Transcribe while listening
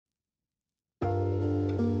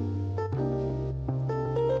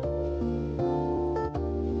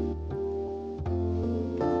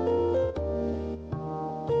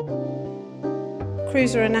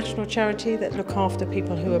Cruse are a national charity that look after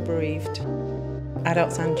people who are bereaved,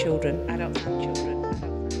 adults and children.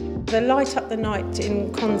 The Light Up the Night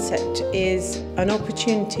in concept is an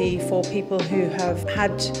opportunity for people who have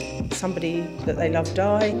had somebody that they love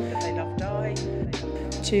die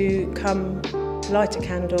to come, light a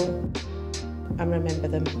candle and remember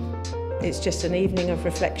them. It's just an evening of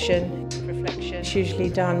reflection. It's usually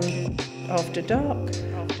done after dark.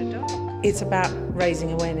 It's about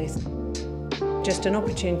raising awareness. Just an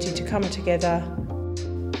opportunity to come together,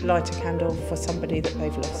 light a candle for somebody that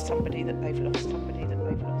they've lost.